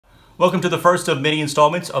Welcome to the first of many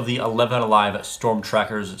installments of the 11 Alive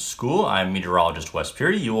StormTrackers School. I'm meteorologist Wes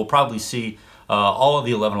Peary. You will probably see all of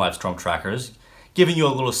the 11 Alive StormTrackers giving you a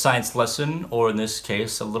little science lesson, or in this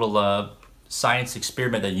case, a little science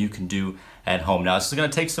experiment that you can do at home. Now, this is going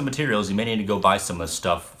to take some materials. You may need to go buy some of this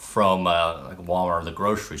stuff from like Walmart or the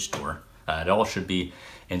grocery store. It all should be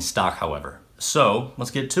in stock, however. So let's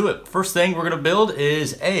get to it. First thing we're going to build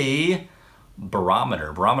is a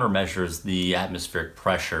barometer. Barometer measures the atmospheric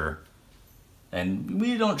pressure, and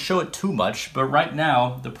we don't show it too much, but right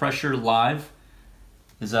now the pressure live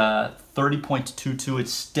is 30.22.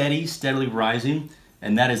 It's steadily rising,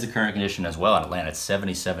 and that is the current condition as well in Atlanta. It's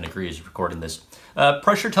 77 degrees recording this.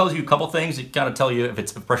 Pressure tells you a couple things. It kind of tell you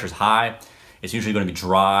if pressure's high, it's usually going to be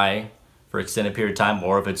dry for an extended period of time,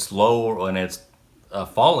 or if it's low and it's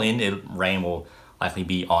falling, rain will likely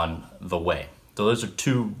be on the way. So those are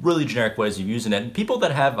two really generic ways of using it. And people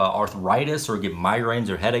that have arthritis or get migraines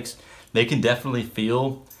or headaches, they can definitely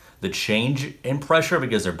feel the change in pressure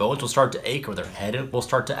because their bones will start to ache or their head will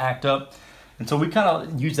start to act up. And so we kind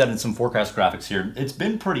of use that in some forecast graphics here. It's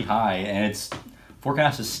been pretty high, and it's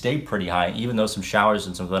forecast to stay pretty high, even though some showers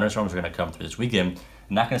and some thunderstorms are going to come through this weekend.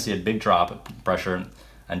 I'm not going to see a big drop of pressure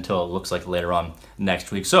until it looks like later on next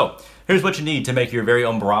week. So here's what you need to make your very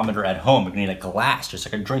own barometer at home. You're gonna need a glass, just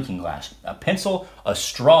like a drinking glass, a pencil, a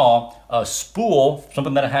straw, a spool,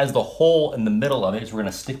 something that has the hole in the middle of it. So we're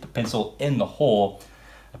gonna stick the pencil in the hole,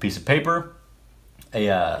 a piece of paper,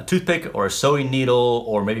 a toothpick or a sewing needle,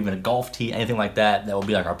 or maybe even a golf tee, anything like that. That will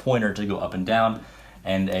be like our pointer to go up and down,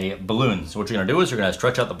 and a balloon. So what you're gonna do is you're gonna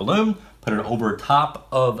stretch out the balloon, put it over top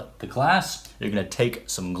of the glass. You're gonna take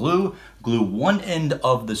some glue one end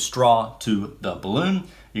of the straw to the balloon.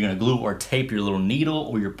 You're gonna glue or tape your little needle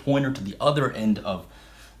or your pointer to the other end of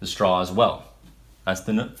the straw as well. That's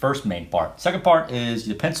the first main part. Second part is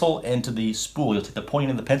the pencil into the spool. You'll take the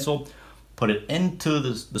point of the pencil, put it into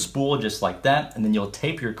the spool just like that, and then you'll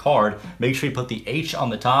tape your card. Make sure you put the H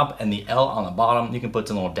on the top and the L on the bottom. You can put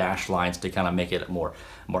some little dash lines to kind of make it a more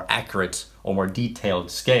accurate or more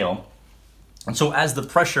detailed scale. And so as the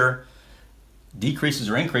pressure decreases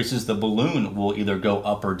or increases, the balloon will either go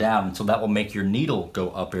up or down. And so that will make your needle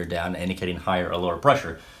go up or down, indicating higher or lower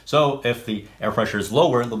pressure. So if the air pressure is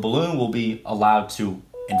lower, the balloon will be allowed to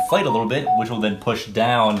inflate a little bit, which will then push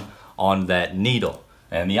down on that needle.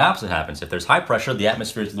 And the opposite happens. If there's high pressure, the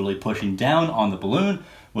atmosphere is literally pushing down on the balloon,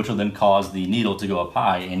 which will then cause the needle to go up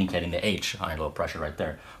high, indicating the H, high low pressure right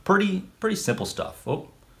there. Pretty simple stuff. Oh,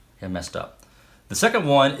 I messed up. The second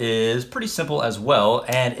one is pretty simple as well,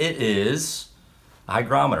 and it is a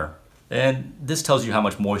hygrometer. And this tells you how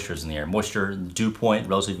much moisture is in the air. Moisture, dew point,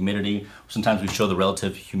 relative humidity. Sometimes we show the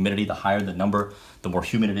relative humidity. The higher the number, the more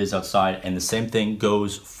humid it is outside. And the same thing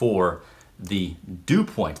goes for the dew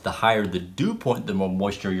point. The higher the dew point, the more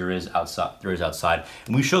moisture there is outside.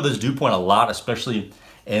 And we show this dew point a lot, especially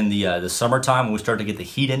in the summertime when we start to get the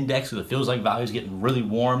heat index, so it feels like values getting really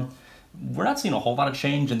warm. We're not seeing a whole lot of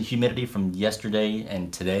change in the humidity from yesterday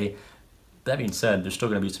and today. That being said, there's still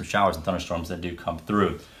going to be some showers and thunderstorms that do come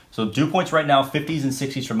through. So dew points right now, 50s and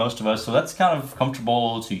 60s for most of us. So that's kind of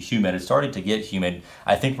comfortable to humid. It's starting to get humid.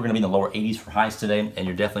 I think we're going to be in the lower 80s for highs today, and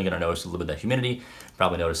you're definitely going to notice a little bit of that humidity.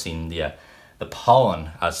 Probably noticing the pollen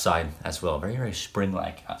outside as well. Very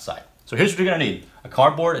spring-like outside. So here's what you're going to need. A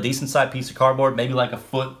cardboard, a decent sized piece of cardboard, maybe like a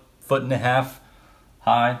foot and a half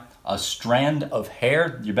high. A strand of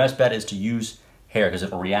hair. Your best bet is to use hair because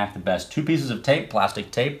it will react the best. 2 pieces of tape,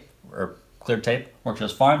 plastic tape or clear tape, works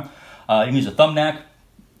just fine. You can use a thumbtack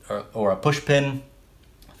or a push pin,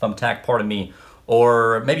 thumbtack, pardon me,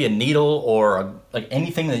 or maybe a needle or like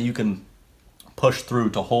anything that you can push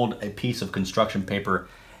through to hold a piece of construction paper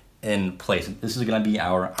in place. This is going to be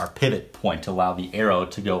our pivot point to allow the arrow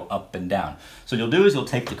to go up and down. So what you'll do is you'll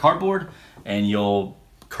take the cardboard and you'll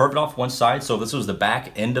curve it off one side. So if this was the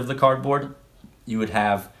back end of the cardboard, you would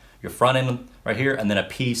have your front end right here and then a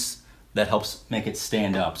piece that helps make it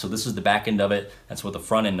stand up. So this is the back end of it. That's what the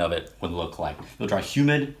front end of it would look like. It'll dry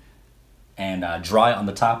humid and dry on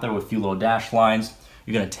the top there with a few little dash lines.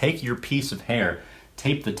 You're gonna take your piece of hair,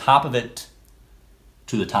 tape the top of it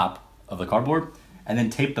to the top of the cardboard, and then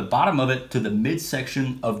tape the bottom of it to the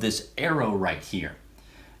midsection of this arrow right here.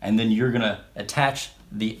 And then you're gonna attach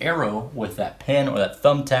the arrow with that pen or that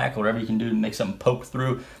thumbtack, or whatever you can do to make something poke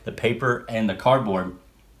through the paper and the cardboard.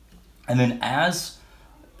 And then as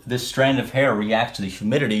this strand of hair reacts to the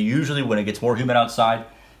humidity, usually when it gets more humid outside,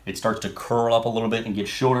 it starts to curl up a little bit and get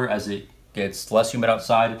shorter. As it gets less humid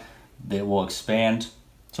outside, they will expand.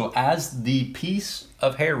 So as the piece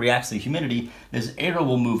of hair reacts to the humidity, this arrow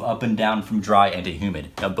will move up and down from dry into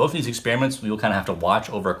humid. Now both of these experiments, you'll kind of have to watch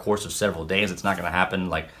over a course of several days. It's not gonna happen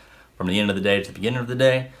like from the end of the day to the beginning of the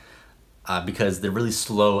day because they're really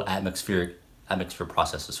slow atmosphere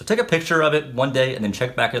processes. So take a picture of it one day and then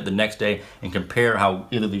check back at it the next day and compare how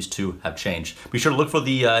either of these two have changed. Be sure to look for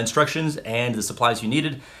the instructions and the supplies you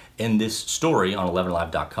needed in this story on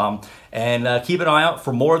 11alive.com. And keep an eye out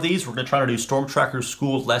for more of these. We're going to try to do StormTracker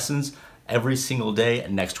school lessons every single day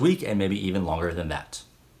next week and maybe even longer than that.